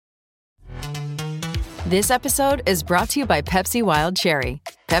This episode is brought to you by Pepsi Wild Cherry.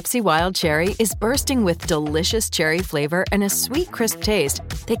 Pepsi Wild Cherry is bursting with delicious cherry flavor and a sweet, crisp taste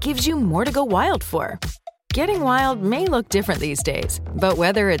that gives you more to go wild for. Getting wild may look different these days, but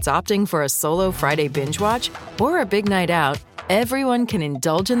whether it's opting for a solo Friday binge watch or a big night out, everyone can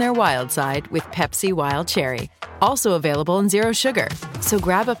indulge in their wild side with Pepsi Wild Cherry. Also available in Zero Sugar. So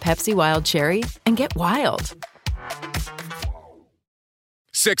grab a Pepsi Wild Cherry and get wild.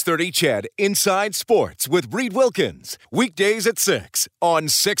 630 CHED Inside Sports with Reed Wilkins. Weekdays at 6 on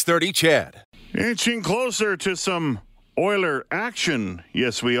 630 CHED. Inching closer to some Oiler action.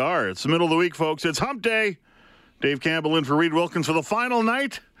 Yes, we are. It's the middle of the week, folks. It's hump day. Dave Campbell in for Reed Wilkins for the final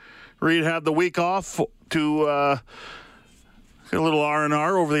night. Reed had the week off to get a little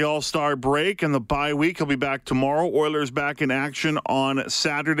R&R over the All-Star break and the bye week. He'll be back tomorrow. Oilers back in action on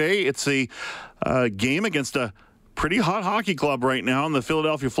Saturday. It's a game against a pretty hot hockey club right now, and the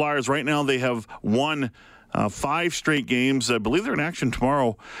Philadelphia Flyers. Right now they have won 5 straight games. I believe they're in action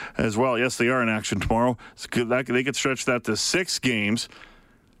tomorrow as well. Yes, they are in action tomorrow. They could stretch that to 6 games.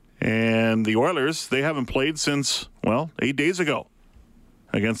 And the Oilers, they haven't played since, 8 days ago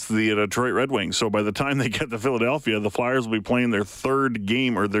against the Detroit Red Wings. So by the time they get to Philadelphia, the Flyers will be playing their 3rd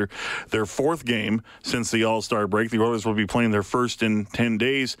game, or their 4th game since the All-Star break. The Oilers will be playing their first in 10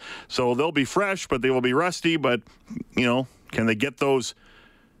 days. So they'll be fresh, but they will be rusty. But, can they get those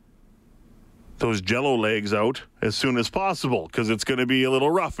Jell-O legs out as soon as possible, because it's going to be a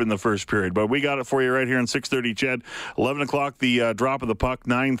little rough in the first period. But we got it for you right here on 630 CHED. 11 o'clock, the drop of the puck.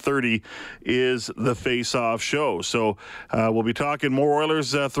 9:30 is the face-off show. So we'll be talking more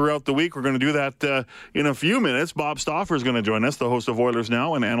Oilers throughout the week. We're going to do that in a few minutes. Bob Stauffer is going to join us, the host of Oilers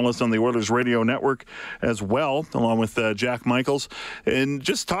Now and analyst on the Oilers Radio Network as well, along with Jack Michaels, and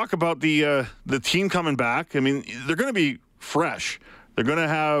just talk about the team coming back. I mean, they're going to be fresh. They're going to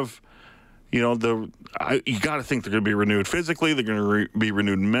have... you got to think they're going to be renewed physically. They're going to be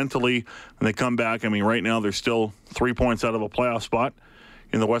renewed mentally. When they come back, right now they're still 3 points out of a playoff spot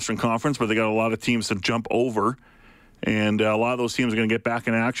in the Western Conference, but they got a lot of teams to jump over, and a lot of those teams are going to get back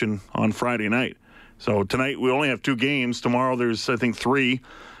in action on Friday night. So tonight we only have 2 games. Tomorrow there's, I think, 3.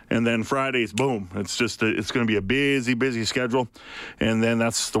 And then Fridays, boom. It's just it's going to be a busy schedule. And then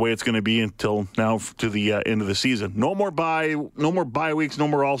that's the way it's going to be until now to the end of the season. No more bye weeks, no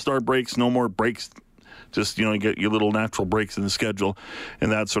more All-Star breaks, no more breaks. Just, you get your little natural breaks in the schedule and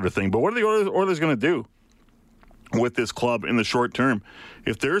that sort of thing. But what are the Oilers going to do with this club in the short term?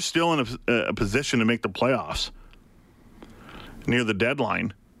 If they're still in a position to make the playoffs near the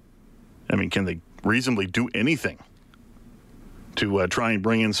deadline, can they reasonably do anything to try and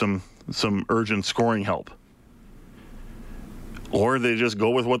bring in some urgent scoring help? Or they just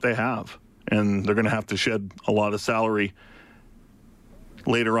go with what they have, and they're going to have to shed a lot of salary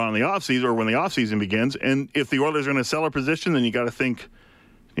later on in the offseason, or when the offseason begins. And if the Oilers are in a seller position, then you got to think,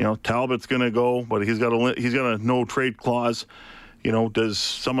 Talbot's going to go, but he's got a no trade clause. Does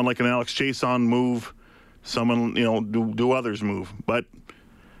someone like an Alex Chiasson move? Someone, do others move? But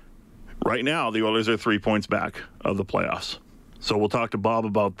right now, the Oilers are 3 points back of the playoffs. So we'll talk to Bob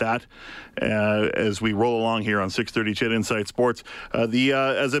about that as we roll along here on 630 CHED Inside Sports.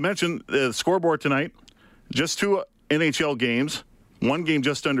 As I mentioned, the scoreboard tonight, just 2 NHL games. 1 game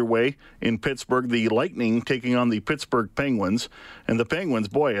just underway in Pittsburgh. The Lightning taking on the Pittsburgh Penguins. And the Penguins,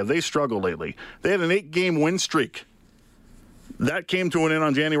 boy, have they struggled lately. They had an 8-game win streak. That came to an end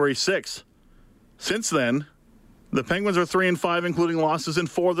on January 6th. Since then, the Penguins are 3-5, including losses in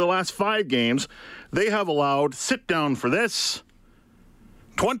 4 of their last 5 games. They have allowed, sit down for this,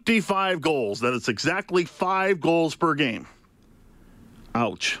 25 goals. That is exactly 5 goals per game.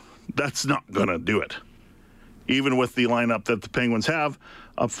 Ouch. That's not going to do it. Even with the lineup that the Penguins have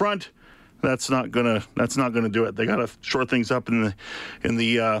up front, that's not going to do it. They got to shore things up in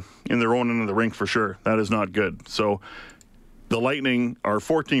their own end of the rink for sure. That is not good. So the Lightning are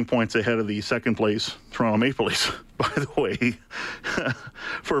 14 points ahead of the second place Toronto Maple Leafs, by the way,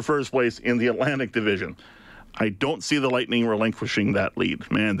 for first place in the Atlantic Division. I don't see the Lightning relinquishing that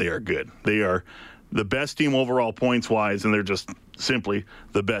lead. Man, they are good. They are the best team overall points-wise, and they're just simply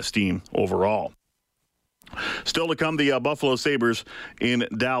the best team overall. Still to come, the Buffalo Sabres in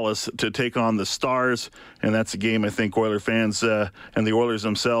Dallas to take on the Stars, and that's a game I think Oiler fans and the Oilers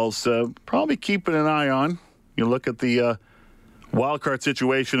themselves probably keeping an eye on. You look at the wildcard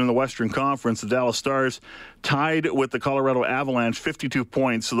situation in the Western Conference. The Dallas Stars tied with the Colorado Avalanche, 52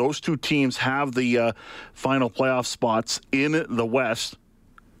 points. So those 2 teams have the final playoff spots in the West,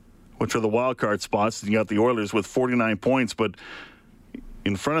 which are the wildcard spots. You got the Oilers with 49 points, but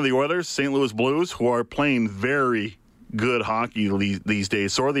in front of the Oilers, St. Louis Blues, who are playing very good hockey these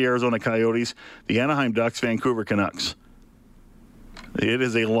days. So are the Arizona Coyotes, the Anaheim Ducks, Vancouver Canucks. It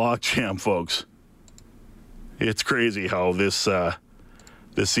is a logjam, folks. It's crazy how this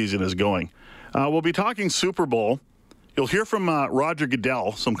season is going. We'll be talking Super Bowl. You'll hear from Roger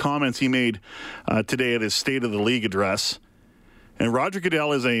Goodell, some comments he made today at his State of the League address. And Roger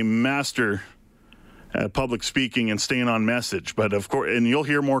Goodell is a master at public speaking and staying on message. But of course, and you'll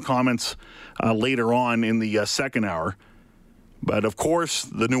hear more comments later on in the second hour. But of course,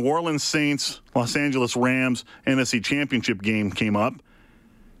 the New Orleans Saints, Los Angeles Rams NFC Championship game came up,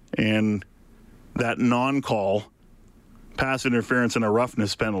 and that non-call, pass interference and a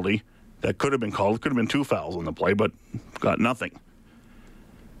roughness penalty that could have been called. It could have been 2 fouls on the play, but got nothing.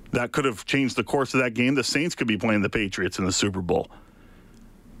 That could have changed the course of that game. The Saints could be playing the Patriots in the Super Bowl.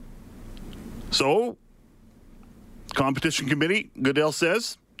 So, competition committee, Goodell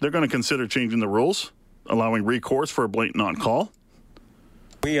says, they're going to consider changing the rules, allowing recourse for a blatant non-call.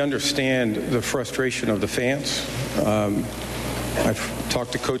 We understand the frustration of the fans. I've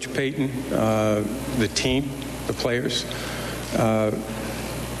talked to Coach Payton, the team, the players.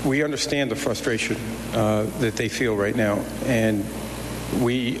 We understand the frustration that they feel right now, and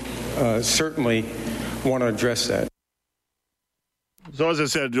we certainly want to address that. So as I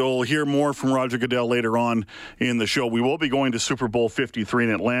said, you'll hear more from Roger Goodell later on in the show. We will be going to Super Bowl 53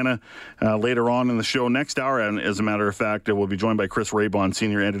 in Atlanta later on in the show. Next hour, and as a matter of fact, we'll be joined by Chris Raybon,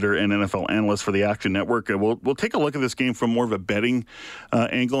 senior editor and NFL analyst for the Action Network. We'll take a look at this game from more of a betting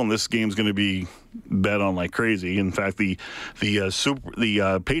angle, and this game's going to be bet on like crazy. In fact, the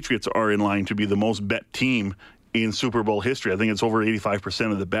Patriots are in line to be the most bet team in Super Bowl history. I think it's over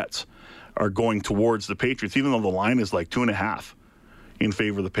 85% of the bets are going towards the Patriots, even though the line is like 2.5. in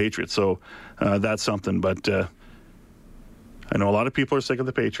favor of the Patriots. So that's something. But I know a lot of people are sick of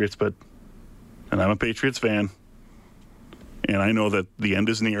the Patriots, and I'm a Patriots fan, and I know that the end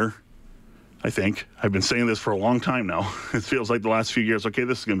is near, I think. I've been saying this for a long time now. It feels like the last few years, okay,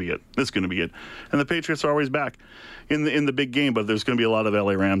 this is going to be it. This is going to be it. And the Patriots are always back in the big game, but there's going to be a lot of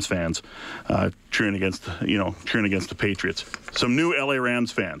LA Rams fans cheering against the Patriots. Some new LA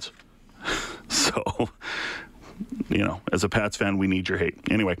Rams fans. So... as a Pats fan, we need your hate.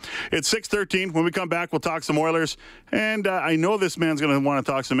 Anyway, it's 6:13. When we come back, we'll talk some Oilers. And I know this man's going to want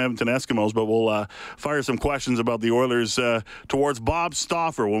to talk some Edmonton Eskimos, but we'll fire some questions about the Oilers towards Bob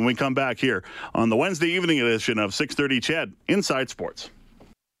Stauffer when we come back here on the Wednesday evening edition of 6:30 CHED Inside Sports.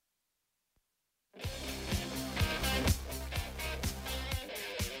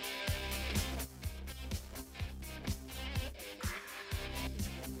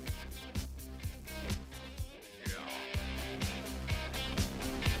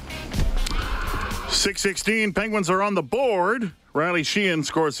 .616, Penguins are on the board. Riley Sheehan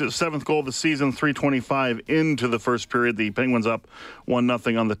scores his 7th goal of the season, 3:25 into the first period. The Penguins up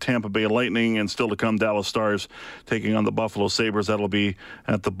 1-0 on the Tampa Bay Lightning, and still to come, Dallas Stars taking on the Buffalo Sabres. That'll be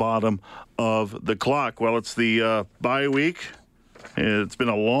at the bottom of the clock. Well, it's the bye week. It's been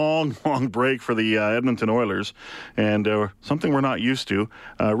a long, long break for the Edmonton Oilers, and something we're not used to.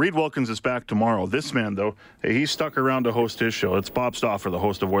 Reed Wilkins is back tomorrow. This man, though, he stuck around to host his show. It's Bob Stauffer, the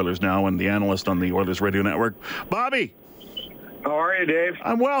host of Oilers Now and the analyst on the Oilers Radio Network. Bobby! How are you, Dave?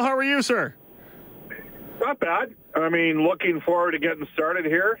 I'm well. How are you, sir? Not bad. I mean, looking forward to getting started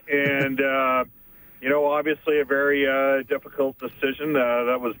here, and, obviously a very difficult decision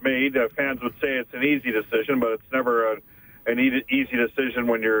that was made. Fans would say it's an easy decision, but it's never an easy decision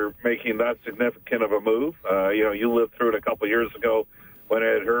when you're making that significant of a move. You lived through it a couple of years ago when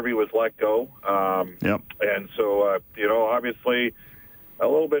Ed Hervey was let go. Yep. And so, obviously a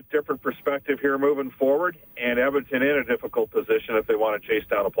little bit different perspective here moving forward, and Edmonton in a difficult position if they want to chase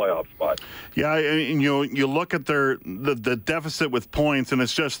down a playoff spot. Yeah, and you look at the deficit with points, and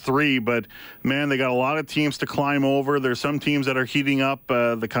it's just 3, but, man, they got a lot of teams to climb over. There's some teams that are heating up.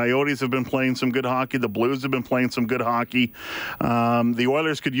 The Coyotes have been playing some good hockey. The Blues have been playing some good hockey. The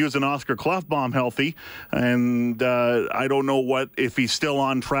Oilers could use an Oscar Klefbom healthy, and I don't know if he's still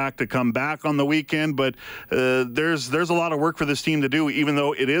on track to come back on the weekend, but there's a lot of work for this team to do, even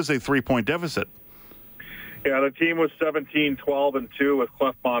though it is a 3-point deficit. Yeah, the team was 17-12-2 with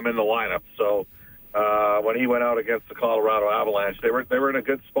Klefbom in the lineup. So when he went out against the Colorado Avalanche, they were in a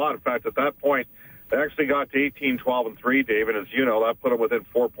good spot. In fact, at that point, they actually got to 18-12-3, Dave, and as you know, that put them within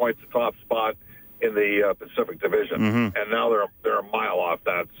 4 points of top spot in the Pacific Division. Mm-hmm. And now they're a mile off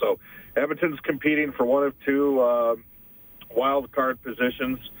that. So Edmonton's competing for one of 2 wild card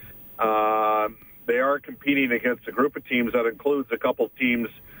positions. They are competing against a group of teams that includes a couple teams,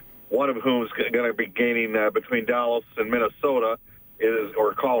 one of whom is going to be gaining between Dallas and Minnesota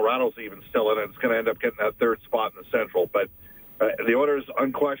or Colorado's even still in it. It's going to end up getting that third spot in the Central. But the Oilers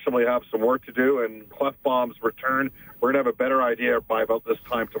unquestionably have some work to do, and Klefbom's return, we're going to have a better idea by about this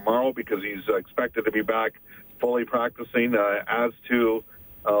time tomorrow because he's expected to be back fully practicing, as to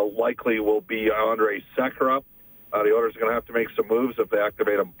likely will be Andre Sekera. The Oilers are going to have to make some moves if they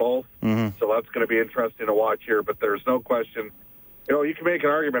activate them both. Mm-hmm. So that's going to be interesting to watch here. But there's no question, you can make an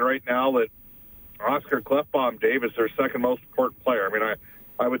argument right now that Oscar Klefbom, Dave, is their second most important player. I mean,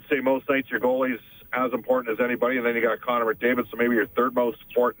 I would say most nights your goalie's as important as anybody, and then you got Connor McDavid, so maybe your third most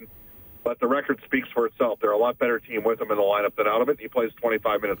important. But the record speaks for itself. They're a lot better team with him in the lineup than out of it. He plays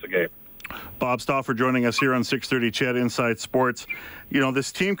 25 minutes a game. Bob Stauffer joining us here on 630 CHED Inside Sports.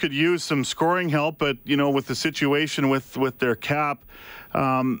 This team could use some scoring help, but, with the situation with their cap,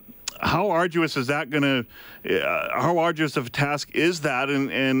 how arduous is that going to? How arduous of a task is that?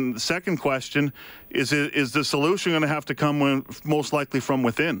 And the second question is the solution going to have to come most likely from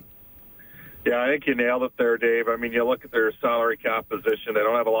within? Yeah, I think you nailed it there, Dave. I mean, you look at their salary cap position; they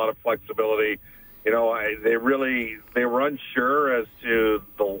don't have a lot of flexibility. They were unsure as to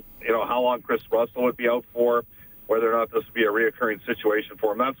how long Chris Russell would be out for, whether or not this would be a reoccurring situation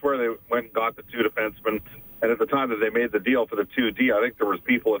for him. That's where they went and got the two defensemen. And at the time that they made the deal for the 2D, I think there was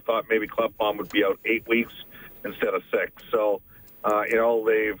people that thought maybe Klefbom would be out 8 weeks instead of 6. So,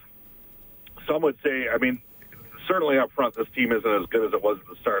 some would say, I mean, certainly up front, this team isn't as good as it was at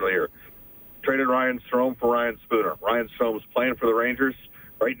the start of the year. Traded Ryan Strome for Ryan Spooner. Ryan Strome's playing for the Rangers.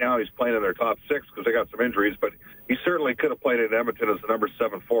 Right now he's playing in their top 6 because they got some injuries, but he certainly could have played in Edmonton as the number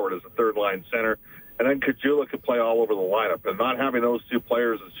 7 forward, as a third-line center. And then Kajula could play all over the lineup. And not having those two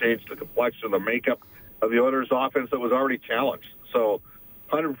players has changed the complexion, the makeup of the Oilers' offense that was already challenged. So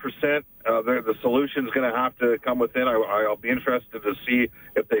 100%, the solution's going to have to come within. I'll be interested to see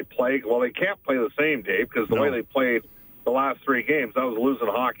if they play. Well, they can't play the same, Dave, because the way they played the last 3 games, that was losing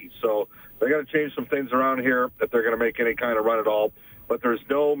hockey. So they got to change some things around here if they're going to make any kind of run at all. But there's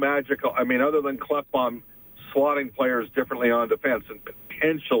no magical, other than Klefbom slotting players differently on defense and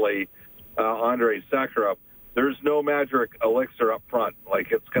potentially Andre Sekera, there's no magic elixir up front.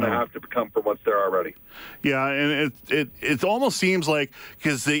 Like, it's going to have to come from what's there already. Yeah, and it almost seems like,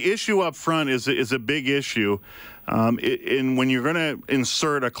 because the issue up front is a big issue, and when you're going to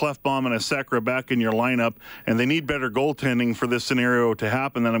insert a Klefbom and a Sekera back in your lineup, and they need better goaltending for this scenario to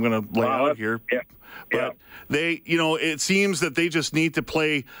happen, that I'm going to lay out here. Yeah. But they, it seems that they just need to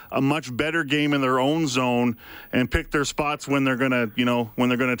play a much better game in their own zone and pick their spots when they're going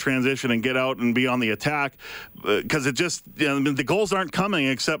to, transition and get out and be on the attack, because it just, the goals aren't coming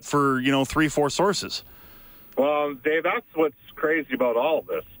except for, 3-4 sources. Well, Dave, that's what's crazy about all of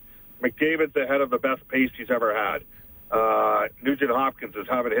this. McDavid's ahead of the best pace he's ever had. Nugent Hopkins is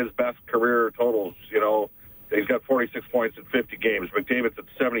having his best career totals, He's got 46 points in 50 games. McDavid's at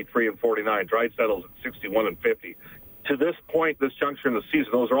 73 and 49. Draisaitl's at 61 and 50. To this point, this juncture in the season,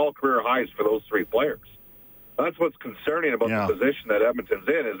 those are all career highs for those 3 players. That's what's concerning about the position that Edmonton's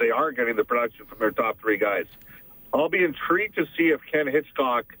in, is they are getting the production from their top 3 guys. I'll be intrigued to see if Ken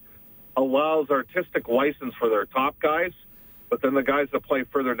Hitchcock allows artistic license for their top guys, but then the guys that play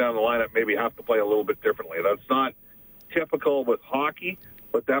further down the lineup maybe have to play a little bit differently. That's not typical with hockey,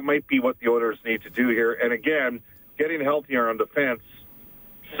 but that might be what the Oilers need to do here. And again, getting healthier on defense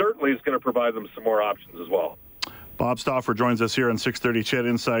certainly is going to provide them some more options as well. Bob Stauffer joins us here on 630 CHED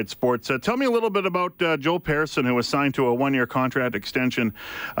Inside Sports. Tell me a little bit about Joe Persson, who was signed to a 1-year contract extension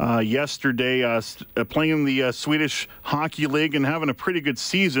yesterday, playing in the Swedish Hockey League and having a pretty good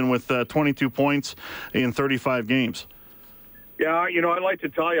season with 22 points in 35 games. Yeah, I'd like to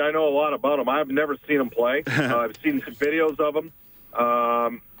tell you I know a lot about him. I've never seen him play. I've seen some videos of him.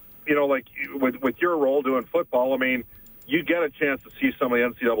 Like with your role doing football, you get a chance to see some of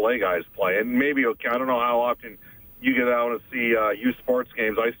the NCAA guys play. And maybe, I don't know how often you get out and see youth sports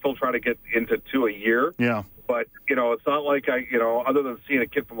games. I still try to get into 2 a year. Yeah. But, it's not like other than seeing a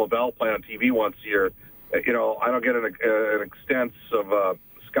kid from Laval play on TV once a year, I don't get an extensive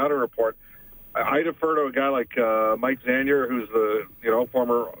scouting report. I defer to a guy like Mike Zanier, who's the,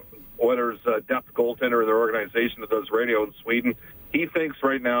 former Oilers depth goaltender in their organization that does radio in Sweden. He thinks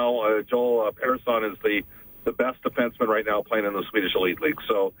right now Joel Persson is the best defenseman right now playing in the Swedish Elite League.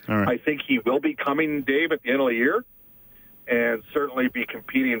 So I think he will be coming, Dave, at the end of the year and certainly be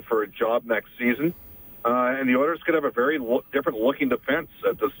competing for a job next season. And the Oilers could have a very different looking defense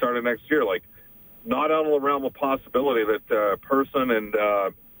at the start of next year. Like, not out of the realm of possibility that Persson and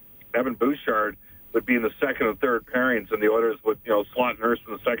Evan Bouchard would be in the second and third pairings, and the Oilers would, slot Nurse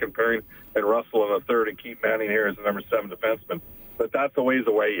in the second pairing and Russell in the third and keep Manning here as the number 7 defenseman. But that's a ways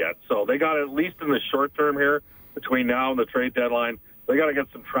away yet. So they got, at least in the short term here, between now and the trade deadline, they got to get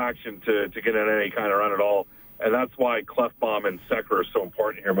some traction to get in any kind of run at all. And that's why Klefbom and Sekera are so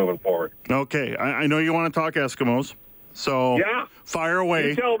important here moving forward. Okay, I know you want to talk Eskimos, so yeah, fire away.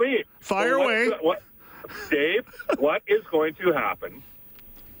 You tell me. Fire away. Dave, what is going to happen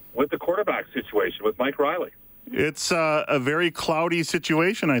with the quarterback situation with Mike Riley? It's a very cloudy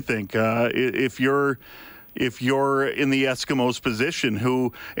situation, I think. If you're in the Eskimos position,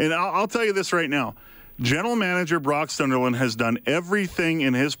 and I'll tell you this right now, General Manager Brock Sunderland has done everything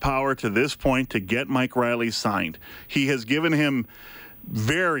in his power to this point to get Mike Riley signed. He has given him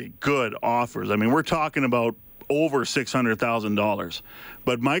very good offers. I mean, we're talking about over $600,000.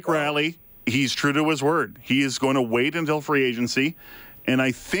 But Mike Riley, he's true to his word. He is going to wait until free agency. And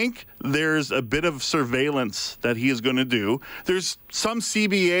I think there's a bit of surveillance that he is going to do. There's some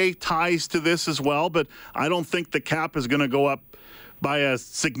CBA ties to this as well, but I don't think the cap is going to go up by a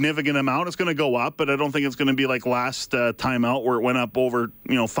significant amount. It's going to go up, but I don't think it's going to be like last time out where it went up over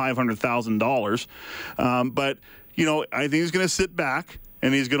 $500,000. But I think he's going to sit back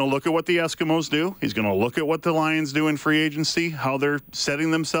and he's going to look at what the Eskimos do. He's going to look at what the Lions do in free agency, how they're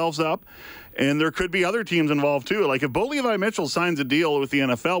setting themselves up. And there could be other teams involved, too. Like if Bo Levi Mitchell signs a deal with the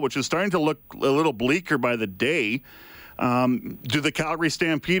NFL, which is starting to look a little bleaker by the day, do the Calgary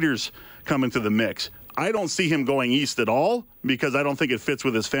Stampeders come into the mix? I don't see him going east at all because I don't think it fits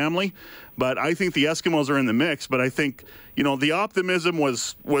with his family. But I think the Eskimos are in the mix. But I think, the optimism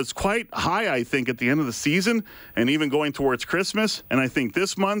was quite high, I think, at the end of the season and even going towards Christmas. And I think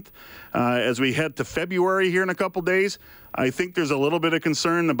this month, as we head to February here in a couple days, I think there's a little bit of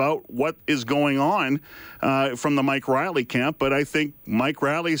concern about what is going on from the Mike Riley camp. But I think Mike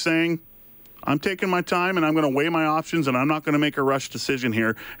Riley is saying, I'm taking my time and I'm going to weigh my options and I'm not going to make a rush decision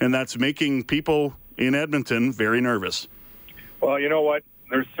here. And that's making people in Edmonton very nervous. Well, you know what?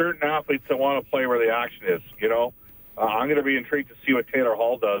 There's certain athletes that want to play where the action is, I'm going to be intrigued to see what Taylor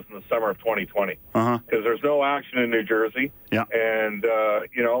Hall does in the summer of 2020 because there's no action in New Jersey. Yeah. And,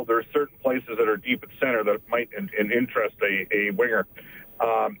 there's certain places that are deep at center that might interest a winger.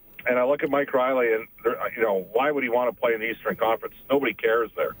 And I look at Mike Riley and, why would he want to play in the Eastern Conference? Nobody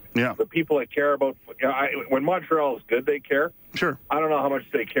cares there. Yeah. The people that care about when Montreal is good, they care. Sure. I don't know how much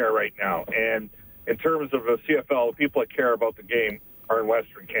they care right now. And in terms of the CFL, the people that care about the game are in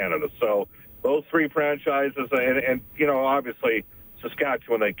Western Canada. So those three franchises, and obviously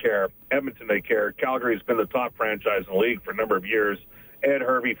Saskatchewan, they care. Edmonton, they care. Calgary's been the top franchise in the league for a number of years. Ed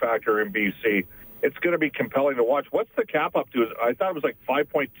Hervey factor in BC. It's going to be compelling to watch. What's the cap up to? I thought it was like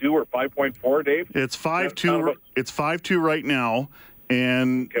 5.2 or 5.4, Dave. It's 5.2. It's 5.2 right now.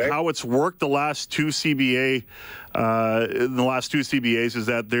 And how it's worked the last two CBAs is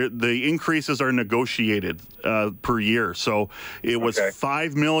that the increases are negotiated per year. So it was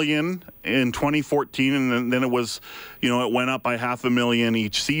 $5 million in 2014, and then it was, it went up by $500,000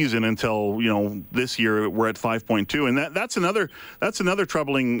 each season until this year we're at 5.2, and that's another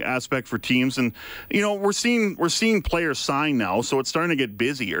troubling aspect for teams. And we're seeing players sign now, so it's starting to get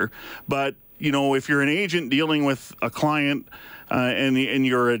busier. But if you're an agent dealing with a client. And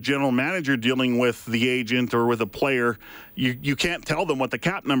you're a general manager dealing with the agent or with a player, you can't tell them what the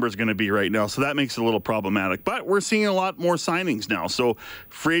cap number is going to be right now. So that makes it a little problematic. But we're seeing a lot more signings now. So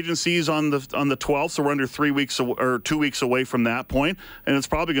free agency is on the 12th, so we're under 2 weeks away from that point, and it's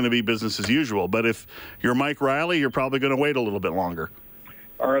probably going to be business as usual. But if you're Mike Riley, you're probably going to wait a little bit longer.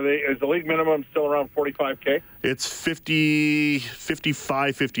 Is the league minimum still around $45K? It's 50,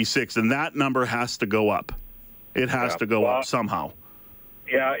 55, 56, and that number has to go up. It has to go up somehow.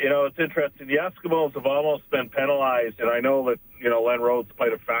 Yeah, it's interesting. The Eskimos have almost been penalized, and I know that, Len Rhodes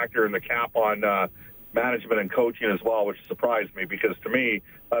played a factor in the cap on management and coaching as well, which surprised me because, to me,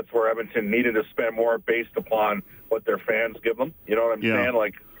 that's where Edmonton needed to spend more based upon what their fans give them. You know what I'm saying?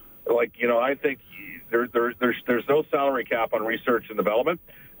 Like I think there's no salary cap on research and development.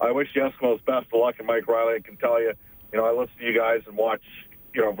 I wish the Eskimos best of luck, and Mike Riley, I can tell you, I listen to you guys and watch,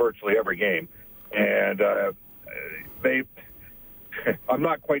 virtually every game. And I'm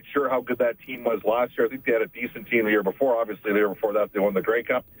not quite sure how good that team was last year. I think they had a decent team the year before. Obviously, the year before that, they won the Grey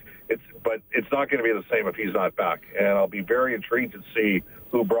Cup. But it's not going to be the same if he's not back. And I'll be very intrigued to see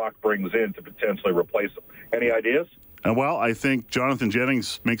who Brock brings in to potentially replace him. Any ideas? Well, I think Jonathan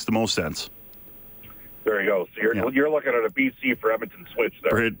Jennings makes the most sense. There you go. So you're looking at a BC for Edmonton switch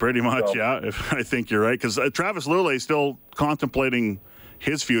there. Pretty much, yeah. I think you're right. Because Travis Lulay is still contemplating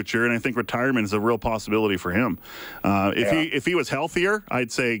his future, and I think retirement is a real possibility for him. If he was healthier,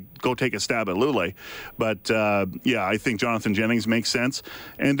 I'd say go take a stab at Lulay. But, I think Jonathan Jennings makes sense.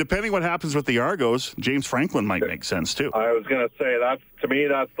 And depending what happens with the Argos, James Franklin might make sense, too. I was going to say, to me,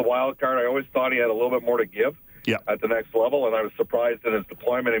 that's the wild card. I always thought he had a little bit more to give. at the next level, and I was surprised in his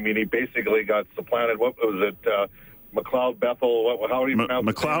deployment. I mean, he basically got supplanted. What was it? McLeod Bethel? How do you pronounce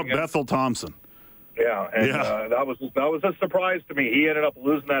it? McLeod Bethel Thompson. Yeah, and that was a surprise to me. He ended up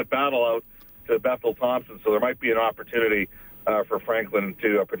losing that battle out to Bethel Thompson, so there might be an opportunity for Franklin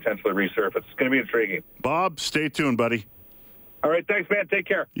to potentially resurface. It's going to be intriguing. Bob, stay tuned, buddy. All right, thanks, man. Take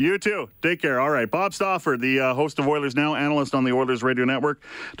care. You too. Take care. All right, Bob Stauffer, the host of Oilers Now, analyst on the Oilers Radio Network,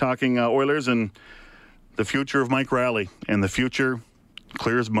 talking Oilers and the future of Mike Reilly. And the future,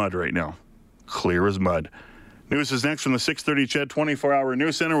 clear as mud right now. Clear as mud. News is next from the 6:30 CHED 24-hour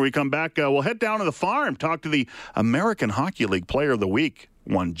news center. When we come back, we'll head down to the farm, talk to the American Hockey League Player of the Week,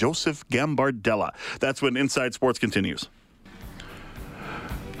 one Joseph Gambardella. That's when Inside Sports continues.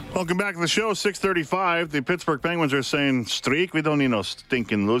 Welcome back to the show, 6:35. The Pittsburgh Penguins are saying, streak? We don't need no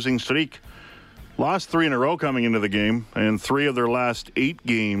stinking losing streak. Lost 3 in a row coming into the game, and 3 of their last 8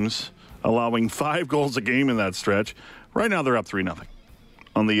 games, allowing 5 goals a game in that stretch. Right now they're up 3-0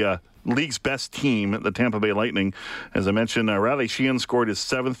 on the league's best team, the Tampa Bay Lightning. As I mentioned, Riley Sheehan scored his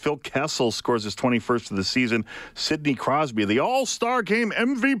 7th. Phil Kessel scores his 21st of the season. Sidney Crosby, the All-Star Game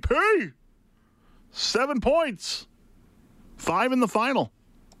MVP. 7 points. 5 in the final.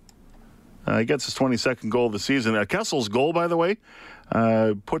 He gets his 22nd goal of the season. Kessel's goal, by the way,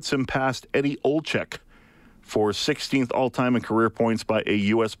 puts him past Eddie Olczyk for 16th all-time in career points by a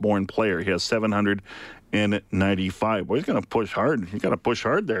U.S.-born player. He has 795. Well, he's going to push hard. He's got to push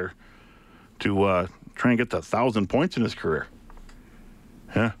hard there to try and get to 1,000 points in his career.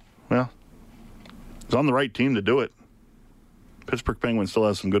 Yeah, well, he's on the right team to do it. Pittsburgh Penguins still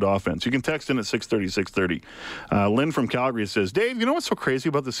has some good offense. You can text in at 630. Lynn from Calgary says, Dave, you know what's so crazy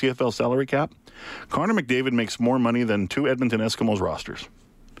about the CFL salary cap? Connor McDavid makes more money than 2 Edmonton Eskimos rosters.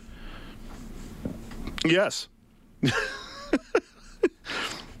 Yes.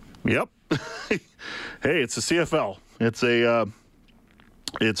 Yep. Hey, it's the CFL.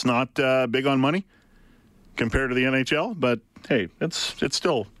 It's not big on money compared to the NHL, but hey, it's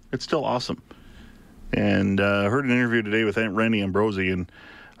still awesome. And I heard an interview today with Randy Ambrosie, and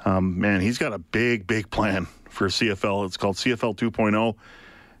man, he's got a big plan for CFL. It's called CFL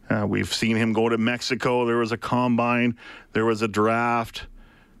 2.0. We've seen him go to Mexico. There was a combine. There was a draft.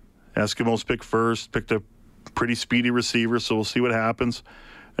 Eskimos picked a pretty speedy receiver, so we'll see what happens.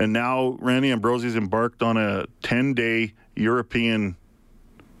 And now Randy Ambrosie's embarked on a 10-day European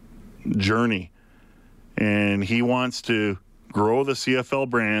journey, and he wants to grow the CFL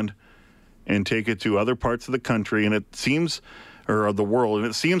brand and take it to other parts of the country, and it seems, or the world, and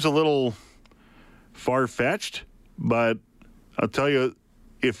it seems a little far-fetched, but I'll tell you,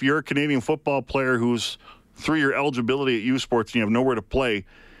 if you're a Canadian football player who's through your eligibility at U Sports and you have nowhere to play,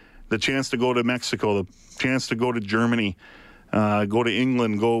 the chance to go to Mexico, the chance to go to Germany, go to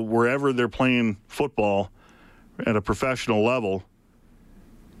England, go wherever they're playing football at a professional level,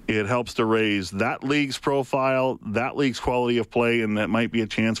 it helps to raise that league's profile, that league's quality of play, and that might be a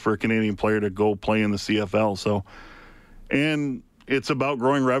chance for a Canadian player to go play in the CFL. So, and it's about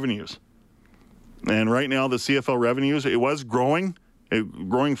growing revenues. And right now, the CFL revenues, it was growing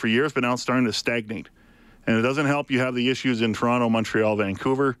for years, but now it's starting to stagnate. And it doesn't help you have the issues in Toronto, Montreal,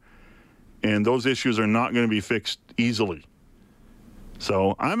 Vancouver, and those issues are not going to be fixed easily.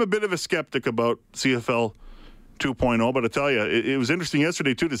 So I'm a bit of a skeptic about CFL 2.0, but I tell you, it was interesting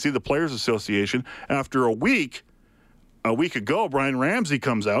yesterday, too, to see the Players Association. After a week ago, Brian Ramsey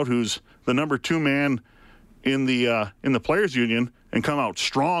comes out, who's the number 2 man in the Players Union, and come out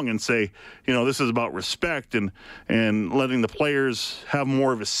strong and say, you know, this is about respect and letting the players have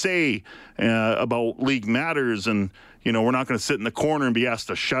more of a say about league matters, and, you know, we're not going to sit in the corner and be asked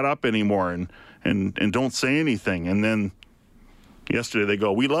to shut up anymore and don't say anything. And then yesterday they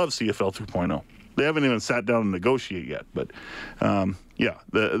go, we love CFL 2.0. They haven't even sat down and negotiate yet. But, yeah,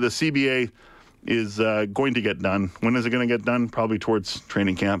 the CBA is going to get done. When is it going to get done? Probably towards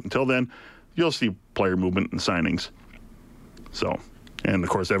training camp. Until then, you'll see player movement and signings. So, and, of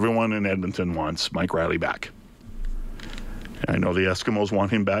course, everyone in Edmonton wants Mike Reilly back. I know the Eskimos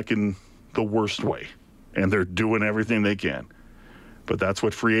want him back in the worst way, and they're doing everything they can. But that's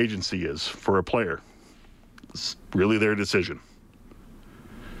what free agency is for a player. It's really their decision.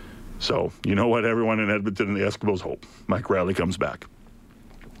 So, you know what? Everyone in Edmonton and the Eskimos hope Mike Reilly comes back.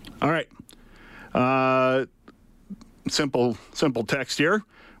 All right. Simple text here.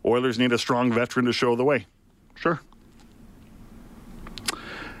 Oilers need a strong veteran to show the way. Sure.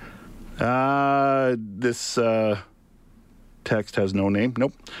 This text has no name.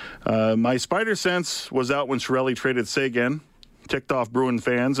 Nope. My spider sense was out when Chiarelli traded Seguin. Ticked off Bruin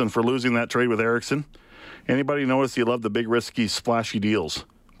fans and for losing that trade with Eriksson. Anybody notice you love the big, risky, splashy deals?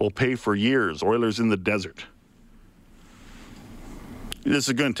 Will pay for years. Oilers in the desert. this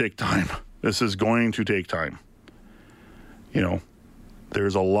is going to take time. This is going to take time.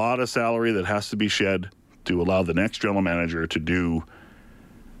 There's a lot of salary that has to be shed to allow the next general manager to do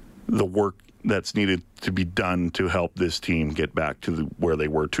the work that's needed to be done to help this team get back to where they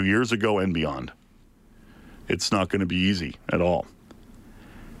were 2 years ago and beyond. It's not going to be easy at all.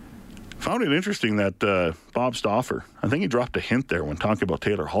 Found it interesting that Bob Stauffer, I think he dropped a hint there when talking about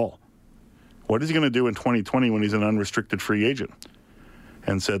Taylor Hall. What is he going to do in 2020 when he's an unrestricted free agent?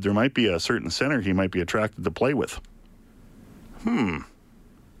 And said there might be a certain center he might be attracted to play with.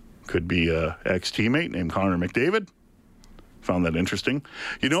 Could be an ex-teammate named Connor McDavid. Found that interesting.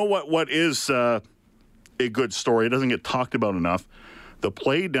 You know what is a good story? It doesn't get talked about enough. The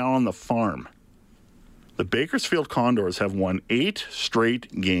play down on the farm. The Bakersfield Condors have won 8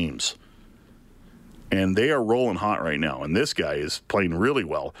 straight games. And they are rolling hot right now. And this guy is playing really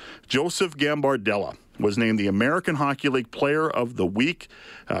well. Joseph Gambardella was named the American Hockey League Player of the Week,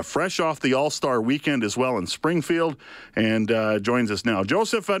 fresh off the All-Star weekend as well in Springfield, and joins us now.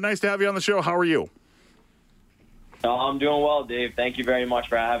 Joseph, nice to have you on the show. How are you? I'm doing well, Dave. Thank you very much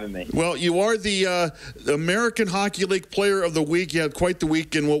for having me. Well, you are the American Hockey League Player of the Week. You had quite the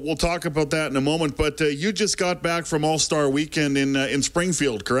week, and we'll talk about that in a moment. But you just got back from All-Star weekend in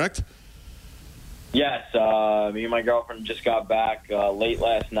Springfield, correct? Yes. Me and my girlfriend just got back late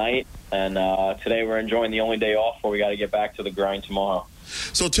last night, and today we're enjoying the only day off before we got to get back to the grind tomorrow.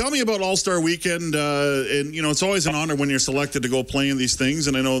 So tell me about All-Star Weekend, and it's always an honor when you're selected to go play in these things.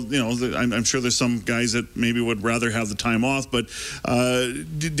 And I know, I'm sure there's some guys that maybe would rather have the time off. But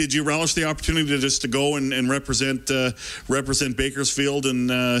did you relish the opportunity to go and represent Bakersfield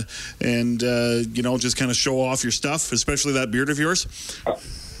and just kind of show off your stuff, especially that beard of yours?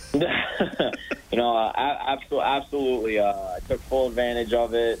 Absolutely. I took full advantage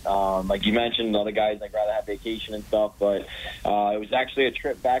of it. Like you mentioned, other guys like rather have vacation and stuff, but it was actually a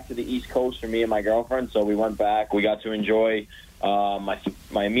trip back to the East Coast for me and my girlfriend. So we went back. We got to enjoy my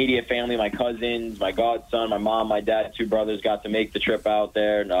immediate family, my cousins, my godson, my mom, my dad, 2 brothers got to make the trip out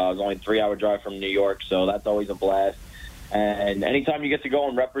there. And, it was only a 3-hour drive from New York, so that's always a blast. And anytime you get to go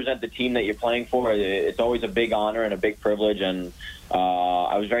and represent the team that you're playing for, it's always a big honor and a big privilege. And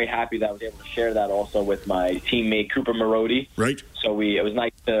I was very happy that I was able to share that also with my teammate Cooper Marody. Right. So it was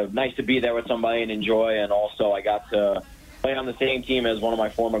nice to be there with somebody and enjoy. And also I got to play on the same team as one of my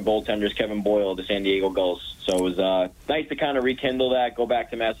former goaltenders, Kevin Boyle, of the San Diego Gulls. So it was nice to kind of rekindle that, go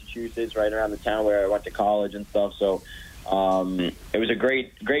back to Massachusetts, right around the town where I went to college and stuff. So it was a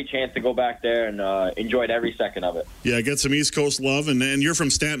great chance to go back there and enjoyed every second of it. Yeah, get some East Coast love, and you're from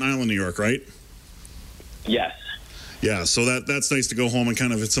Staten Island, New York, right? Yes. Yeah, so that's nice to go home and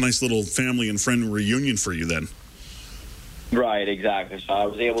it's a nice little family and friend reunion for you then. Right, exactly. So I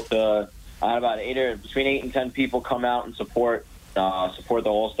was able to. I had about between 8 and 10 people come out and support the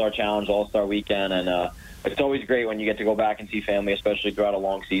All-Star Challenge, All-Star Weekend, and it's always great when you get to go back and see family, especially throughout a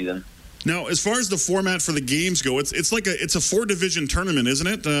long season. Now, as far as the format for the games go, it's a 4-division tournament, isn't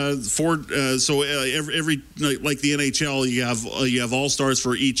it? Every like the NHL, you have all-stars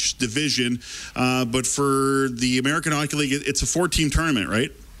for each division, but for the American Hockey League, it's a 4-team tournament,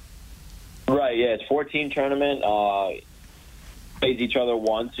 right? Right. Yeah, it's 4-team tournament. Plays each other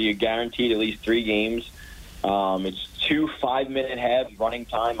once, so you're guaranteed at least 3 games. It's 2 5-minute halves, running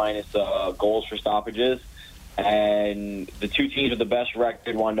time minus goals for stoppages. And the 2 teams with the best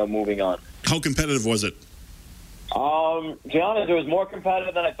record wound up moving on. How competitive was it? To be honest, it was more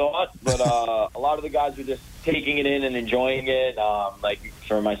competitive than I thought, but a lot of the guys were just taking it in and enjoying it. Like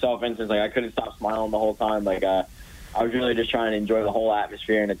for myself, for instance, I couldn't stop smiling the whole time. I was really just trying to enjoy the whole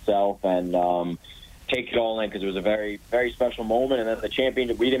atmosphere in itself and take it all in because it was a very, very special moment. And then the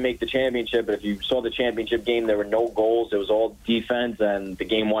championship, we didn't make the championship, but if you saw the championship game, there were no goals. It was all defense, and the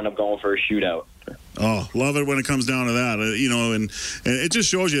game wound up going for a shootout. Oh, love it when it comes down to that, and it just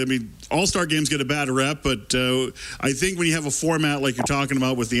shows you. I mean, all-star games get a bad rep, but I think when you have a format like you're talking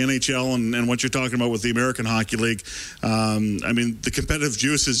about with the NHL and what you're talking about with the American Hockey League, the competitive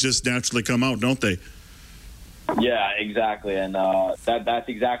juices just naturally come out, don't they? Yeah, exactly, and that's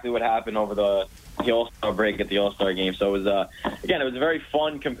exactly what happened over the All-Star break at the All-Star game. So it was, it was a very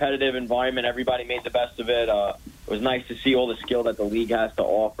fun, competitive environment. Everybody made the best of it. It was nice to see all the skill that the league has to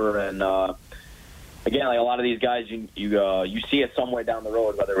offer, and again, like a lot of these guys, you see it somewhere down the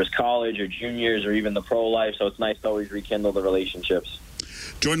road, whether it was college or juniors or even the pro life. So it's nice to always rekindle the relationships.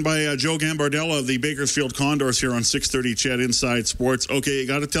 Joined by Joe Gambardella of the Bakersfield Condors here on 630 CHED Inside Sports. Okay, you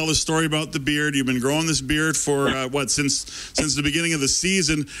got to tell the story about the beard. You've been growing this beard for since the beginning of the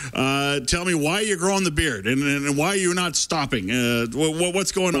season. Tell me why you're growing the beard and why you're not stopping.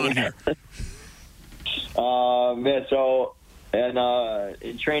 What's going on here? So And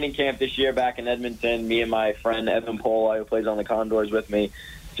in training camp this year back in Edmonton, me and my friend Evan Pola, who plays on the Condors with me,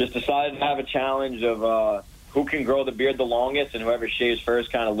 just decided to have a challenge of who can grow the beard the longest, and whoever shaves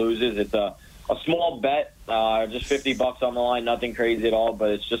first kind of loses. It's a small bet, just $50 on the line, nothing crazy at all,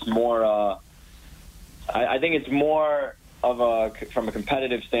 but it's just more I think it's more of from a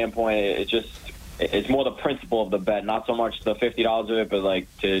competitive standpoint, it's more the principle of the bet, not so much the $50 of it, but like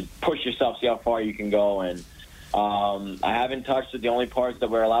to push yourself, see how far you can go. And I haven't touched it. The only parts that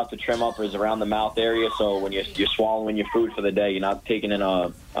we're allowed to trim up is around the mouth area. So when you're swallowing your food for the day, you're not taking in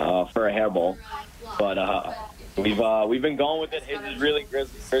for a hairball. But we've been going with it. His is really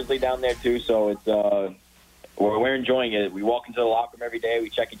grizzly down there too. So it's we're enjoying it. We walk into the locker room every day. We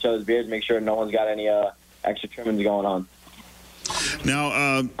check each other's beards, make sure no one's got any extra trimmings going on.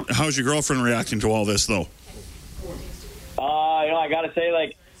 Now, how's your girlfriend reacting to all this, though? I got to say,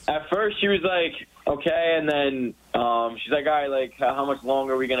 like, at first she was like, okay, and then she's like, all right, like, how much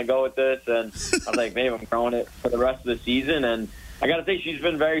longer are we going to go with this? And I was like, babe, I'm growing it for the rest of the season. And I got to say, she's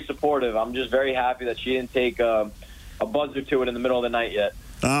been very supportive. I'm just very happy that she didn't take a buzzer to it in the middle of the night yet.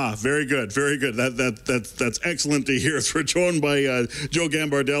 Very good, very good. That's excellent to hear. We're joined by Joe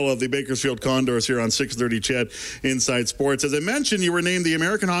Gambardella of the Bakersfield Condors here on 630 CHED Inside Sports. As I mentioned, you were named the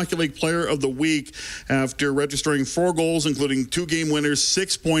American Hockey League Player of the Week after registering 4 goals, including 2 game winners,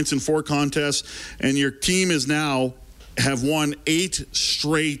 6 points in 4 contests, and your team is now have won 8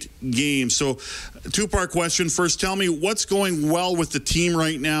 straight games. So, 2-part question. First, tell me what's going well with the team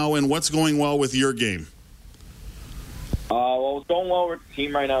right now and what's going well with your game. What's going well with the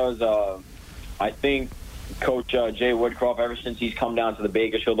team right now is I think Coach Jay Woodcroft, ever since he's come down to the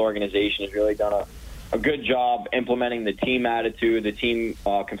Bakersfield organization, has really done a good job implementing the team attitude, the team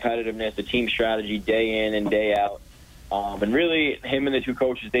competitiveness, the team strategy day in and day out. And really, him and the 2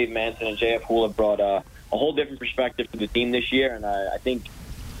 coaches, Dave Manson and J.F. Houle, have brought a whole different perspective to the team this year. And I think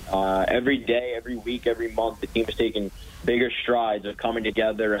every day, every week, every month, the team is taking bigger strides of coming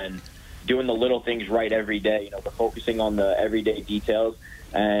together and doing the little things right every day. We're focusing on the everyday details.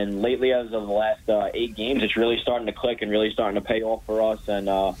 And lately, as of the last 8 games, it's really starting to click and really starting to pay off for us. And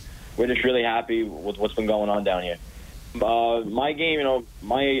we're just really happy with what's been going on down here. My game,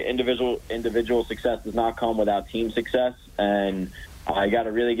 my individual success does not come without team success. And I got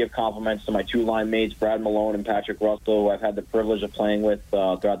to really give compliments to my 2 line mates, Brad Malone and Patrick Russell, who I've had the privilege of playing with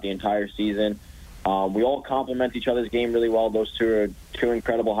throughout the entire season. We all complement each other's game really well. Those 2 are 2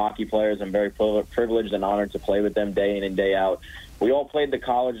 incredible hockey players. I'm very privileged and honored to play with them day in and day out. We all played the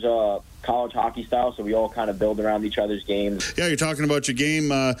college hockey style, so we all kind of build around each other's games. Yeah, you're talking about your game,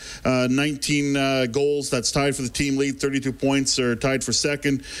 19 goals. That's tied for the team lead. 32 points are tied for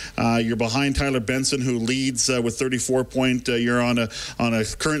second. You're behind Tyler Benson, who leads with 34 points. You're on a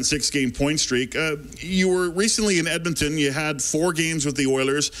current 6-game point streak. You were recently in Edmonton. You had 4 games with the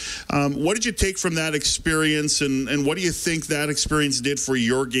Oilers. What did you take from that experience, and what do you think that experience did for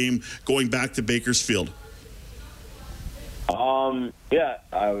your game going back to Bakersfield?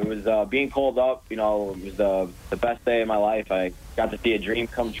 It was being called up. It was the best day of my life. I got to see a dream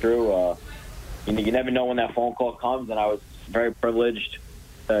come true. You never know when that phone call comes, and I was very privileged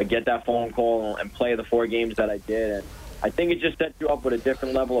to get that phone call and play the 4 games that I did. And I think it just sets you up with a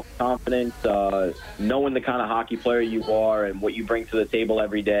different level of confidence, knowing the kind of hockey player you are and what you bring to the table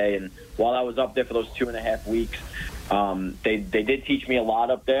every day. And while I was up there for those 2.5 weeks, they did teach me a lot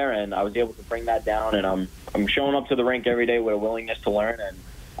up there, and I was able to bring that down. And I'm showing up to the rink every day with a willingness to learn, and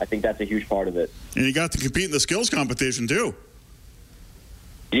I think that's a huge part of it. And you got to compete in the skills competition too.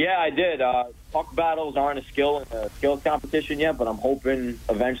 Yeah, I did. Puck battles aren't a skills competition yet, but I'm hoping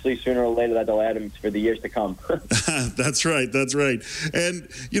eventually, sooner or later, that they'll add them for the years to come. That's right. And,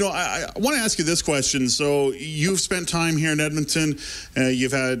 I want to ask you this question. So you've spent time here in Edmonton.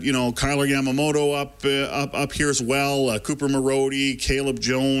 You've had, Kyler Yamamoto up here as well, Cooper Marody, Caleb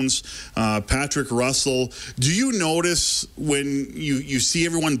Jones, Patrick Russell. Do you notice when you see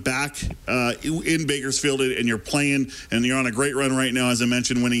everyone back in Bakersfield and you're playing and you're on a great run right now, as I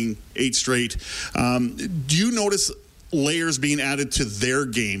mentioned, winning 8 straight, do you notice layers being added to their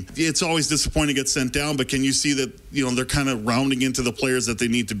game? It's always disappointing to get sent down, but can you see that they're kind of rounding into the players that they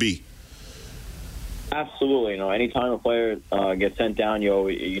need to be? Absolutely. Anytime a player gets sent down,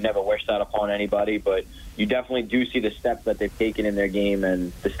 you never wish that upon anybody, but you definitely do see the steps that they've taken in their game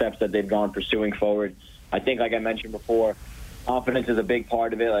and the steps that they've gone pursuing forward. I think, like I mentioned before, confidence is a big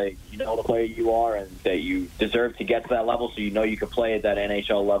part of it. Like, the player you are and that you deserve to get to that level, so you can play at that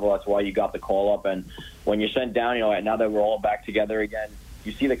NHL level. That's why you got the call up. And when you're sent down, now that we're all back together again,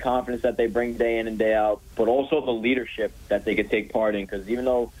 you see the confidence that they bring day in and day out, but also the leadership that they could take part in. Because even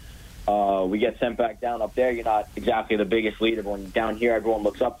though we get sent back down. Up there, you're not exactly the biggest leader, but when down here, everyone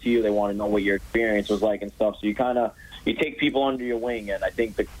looks up to you. They want to know what your experience was like and stuff. So you take people under your wing, and I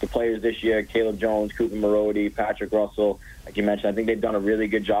think the players this year, Caleb Jones, Cooper Marody, Patrick Russell, like you mentioned, I think they've done a really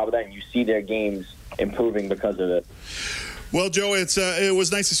good job of that, and you see their games improving because of it. Well, Joe, it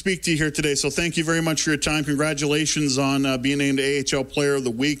was nice to speak to you here today, so thank you very much for your time. Congratulations on being named AHL Player of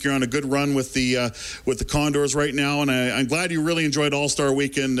the Week. You're on a good run with the Condors right now, and I'm glad you really enjoyed All-Star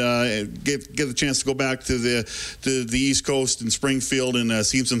Weekend. Get a chance to go back to the East Coast and Springfield and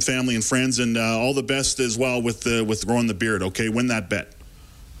see some family and friends, and all the best as well with growing the beard. Okay, win that bet.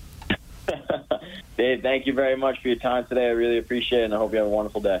 Dave, thank you very much for your time today. I really appreciate it, and I hope you have a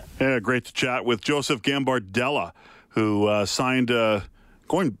wonderful day. Yeah, great to chat with Joseph Gambardella, who signed,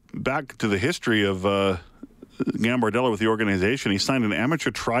 going back to the history of Gambardella with the organization, he signed an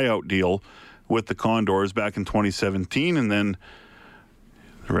amateur tryout deal with the Condors back in 2017, and then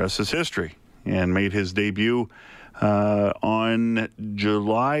the rest is history, and made his debut on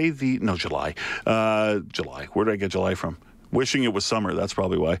July. Where did I get July from? Wishing it was summer, that's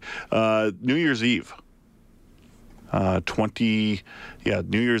probably why. New Year's Eve. New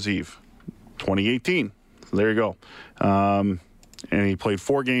Year's Eve, 2018. There you go. And he played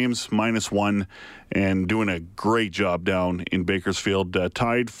 4 games, -1, and doing a great job down in Bakersfield.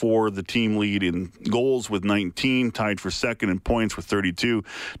 Tied for the team lead in goals with 19, tied for second in points with 32,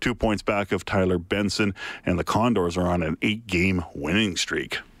 2 points back of Tyler Benson. And the Condors are on an 8-game winning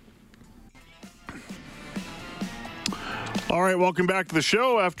streak. All right, welcome back to the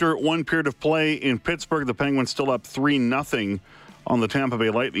show. After one period of play in Pittsburgh, the Penguins still up 3-0 on the Tampa Bay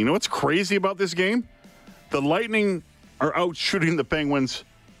Lightning. You know what's crazy about this game? The Lightning are out shooting the Penguins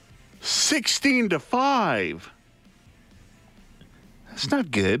 16-5. That's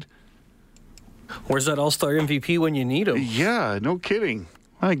not good. Where's that All-Star MVP when you need him? Yeah, no kidding.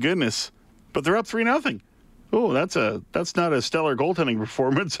 My goodness. But they're up 3-0. Oh, that's not a stellar goaltending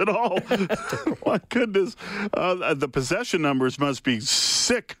performance at all. My goodness. The possession numbers must be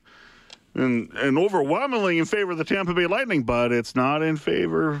sick and overwhelmingly in favor of the Tampa Bay Lightning, but it's not in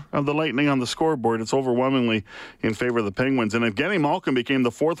favor of the Lightning on the scoreboard. It's overwhelmingly in favor of the Penguins. And Evgeny Malkin became the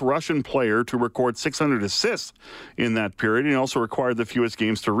 4th Russian player to record 600 assists in that period. He also required the fewest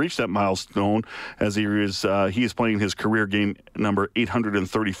games to reach that milestone, as he is playing his career game number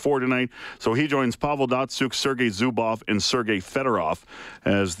 834 tonight. So he joins Pavel Datsyuk, Sergei Zubov, and Sergei Fedorov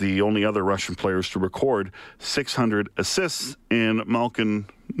as the only other Russian players to record 600 assists. And Malkin,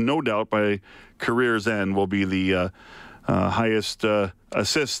 no doubt, by career's end, will be the highest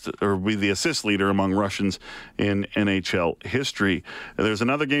assist, or be the assist leader among Russians in NHL history. There's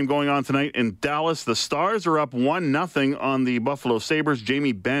another game going on tonight in Dallas. The Stars are up 1-0 on the Buffalo Sabres.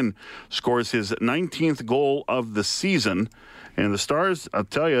 Jamie Benn scores his 19th goal of the season. And the Stars, I'll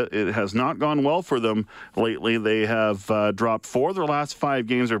tell you, it has not gone well for them lately. They have dropped 4 of their last 5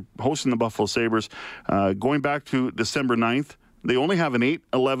 games. They're hosting the Buffalo Sabres. Going back to December 9th, they only have an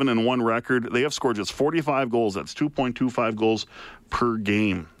 8-11-1 record. They have scored just 45 goals. That's 2.25 goals per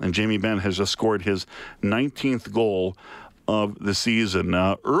game. And Jamie Benn has just scored his 19th goal of the season.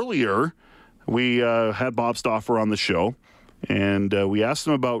 Earlier, we had Bob Stauffer on the show, and we asked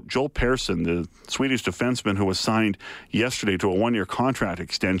him about Joel Persson, the Swedish defenseman who was signed yesterday to a 1-year contract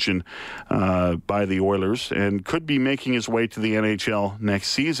extension by the Oilers and could be making his way to the NHL next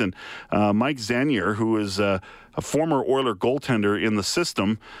season. Mike Zanier, who is a former Oiler goaltender in the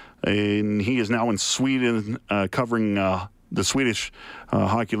system, and he is now in Sweden covering the Swedish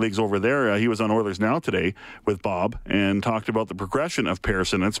hockey leagues over there. He was on Oilers Now today with Bob and talked about the progression of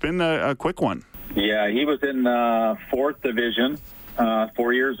Persson. It's been a quick one. Yeah, he was in 4th division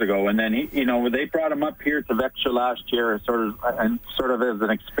 4 years ago, and then they brought him up here to Växjö last year, sort of as an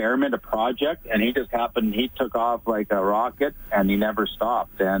experiment, a project, and he took off like a rocket, and he never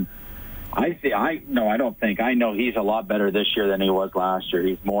stopped. And I know he's a lot better this year than he was last year.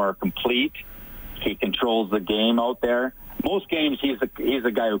 He's more complete. He controls the game out there. Most games, he's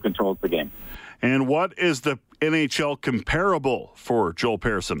a guy who controls the game. And what is the NHL comparable for Joel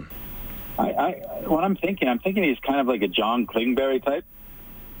Persson? What I'm thinking he's kind of like a John Klingberg type,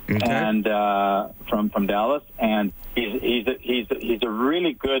 okay. And from Dallas, and he's a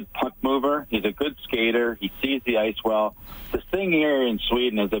really good puck mover. He's a good skater. He sees the ice well. The thing here in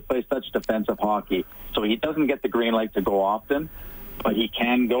Sweden is they play such defensive hockey, so he doesn't get the green light to go often, but he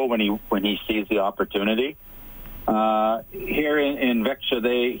can go when he sees the opportunity. Here in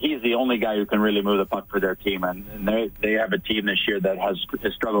Växjö, he's the only guy who can really move the puck for their team, and they have a team this year that has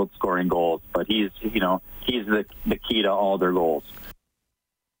struggled scoring goals, but he's the key to all their goals.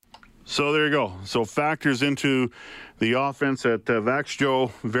 So there you go. So factors into the offense at Vax Joe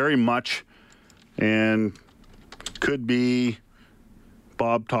very much, and could be,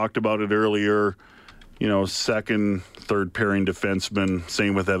 Bob talked about it earlier, second, third pairing defenseman.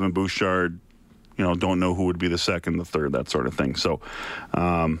 Same with Evan Bouchard. Don't know who would be the second, the third, that sort of thing. So,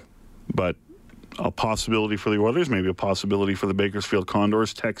 but a possibility for the Oilers, maybe a possibility for the Bakersfield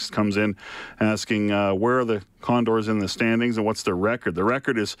Condors. Text comes in asking where are the Condors in the standings and what's their record. The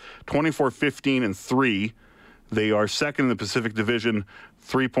record is 24-15-3. They are second in the Pacific Division,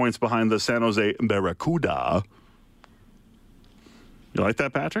 3 points behind the San Jose Barracuda. You like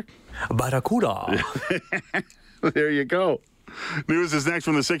that, Patrick? Barracuda. There you go. News is next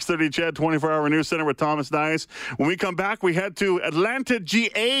from the 6:30 CHED 24-hour news center with Thomas Dias. When we come back, we head to Atlanta,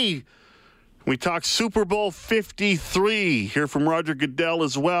 GA. We talk Super Bowl 53. Hear from Roger Goodell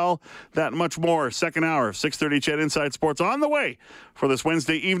as well. That and much more. Second hour, 6:30 CHED Inside Sports on the way for this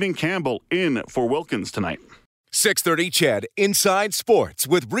Wednesday evening. Campbell in for Wilkins tonight. 6:30 CHED Inside Sports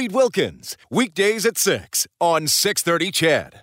with Reed Wilkins. Weekdays at 6 on 6:30 CHED.